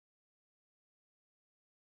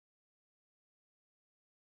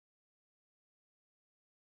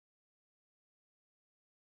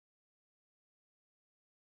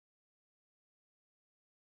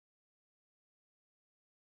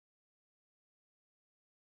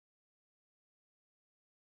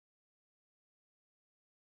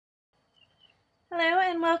Hello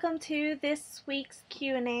and welcome to this week's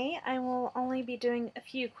Q&A. I will only be doing a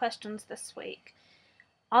few questions this week.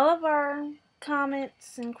 All of our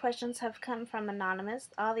comments and questions have come from anonymous.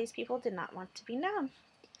 All these people did not want to be known.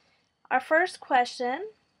 Our first question,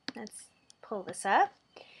 let's pull this up.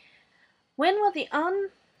 When will the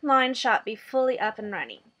online shop be fully up and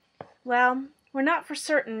running? Well, we're not for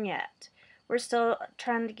certain yet. We're still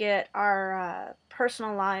trying to get our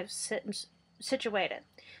personal lives situated.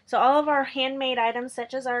 So all of our handmade items,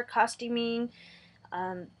 such as our costuming,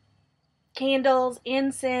 candles,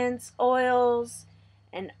 incense, oils,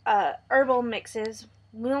 and herbal mixes,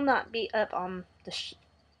 will not be up on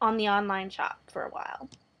the online shop for a while.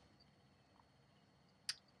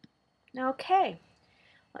 Okay,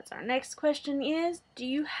 what's our next question is, do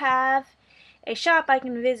you have a shop I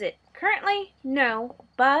can visit? Currently, no,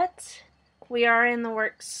 but we are in the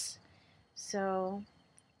works, so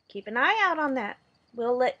keep an eye out on that.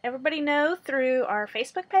 We'll let everybody know through our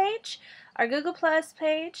Facebook page, our Google Plus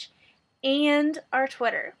page, and our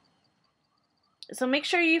Twitter. So make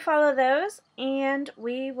sure you follow those, and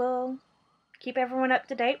we will keep everyone up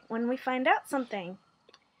to date when we find out something.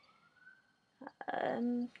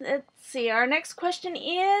 Let's see, our next question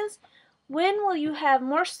is, when will you have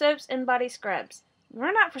more soaps and body scrubs?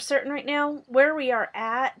 We're not for certain right now. Where we are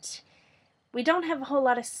at, we don't have a whole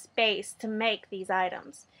lot of space to make these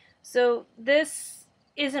items. So this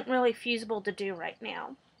isn't really feasible to do right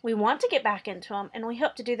now. We want to get back into them, and we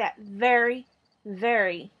hope to do that very,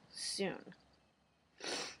 very soon.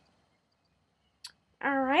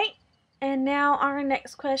 Alright, and now our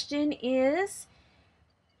next question is,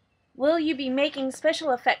 will you be making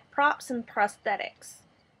special effect props and prosthetics?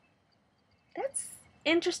 That's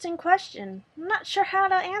an interesting question. I'm not sure how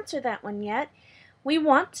to answer that one yet. We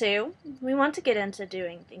want to get into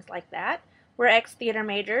doing things like that. We're ex-theater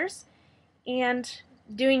majors, and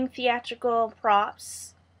doing theatrical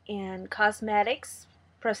props and cosmetics,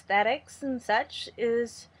 prosthetics, and such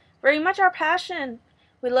is very much our passion.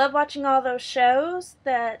 We love watching all those shows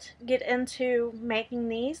that get into making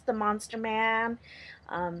these. The Monster Man,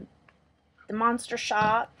 the Monster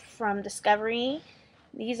Shop from Discovery.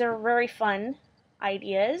 These are very fun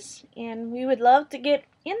ideas, and we would love to get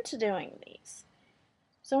into doing these.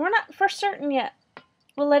 So we're not for certain yet.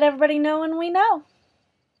 We'll let everybody know when we know.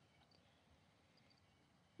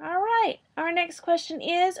 Alright, our next question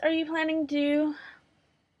is, are you planning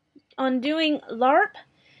on doing LARP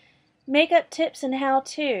makeup tips and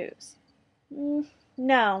how-tos?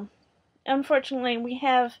 No. Unfortunately, we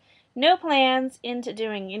have no plans into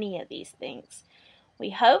doing any of these things. We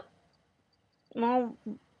hope, well,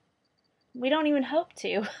 we don't even hope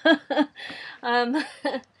to. We're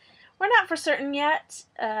not for certain yet.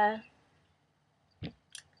 I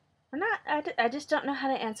just don't know how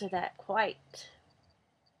to answer that quite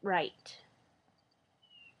right.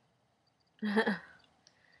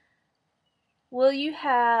 Will you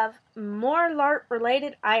have more LARP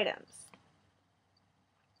related items?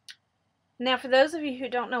 Now, for those of you who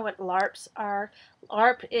don't know what LARPs are,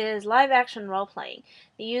 LARP is live action role playing.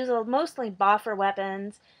 They use mostly boffer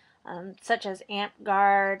weapons, such as Amp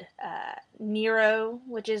Guard, Nero,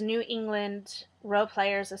 which is New England Role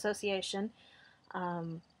Players Association,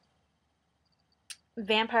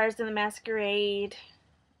 Vampires in the Masquerade,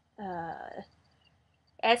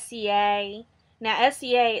 SCA. Now,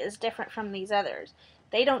 SCA is different from these others.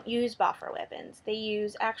 They don't use boffer weapons. They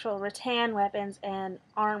use actual rattan weapons and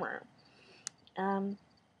armor.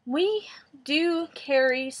 We do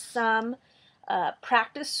carry some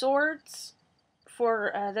practice swords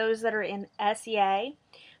for those that are in SCA.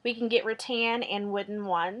 We can get rattan and wooden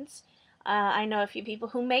ones. I know a few people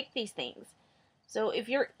who make these things. So if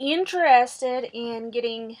you're interested in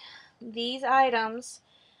getting these items,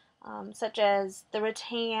 such as the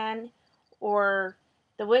rattan or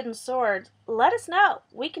the wooden sword, let us know.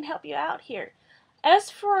 We can help you out here.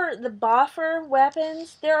 As for the boffer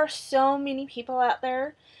weapons, there are so many people out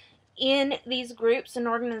there in these groups and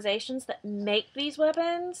organizations that make these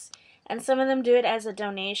weapons, and some of them do it as a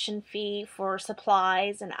donation fee for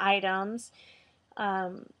supplies and items,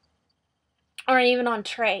 or even on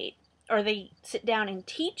trade, or they sit down and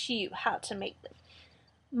teach you how to make them.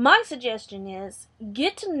 My suggestion is,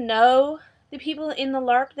 get to know the people in the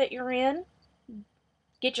LARP that you're in.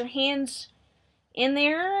 Get your hands in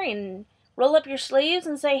there and roll up your sleeves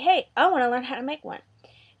and say, hey, I want to learn how to make one.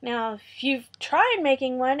 Now, if you've tried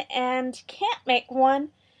making one and can't make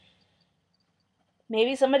one,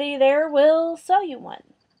 maybe somebody there will sell you one.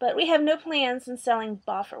 But we have no plans in selling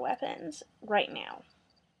boffer weapons right now.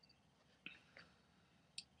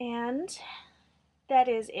 And that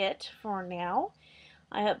is it for now.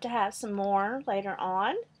 I hope to have some more later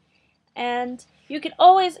on. And you can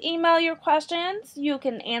always email your questions. You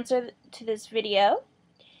can answer to this video.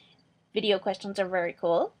 Video questions are very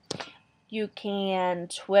cool. You can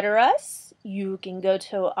Twitter us. You can go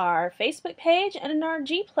to our Facebook page and our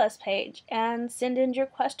G+ page and send in your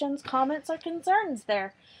questions, comments, or concerns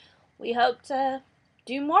there. We hope to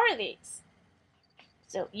do more of these.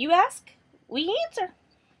 So you ask, we answer.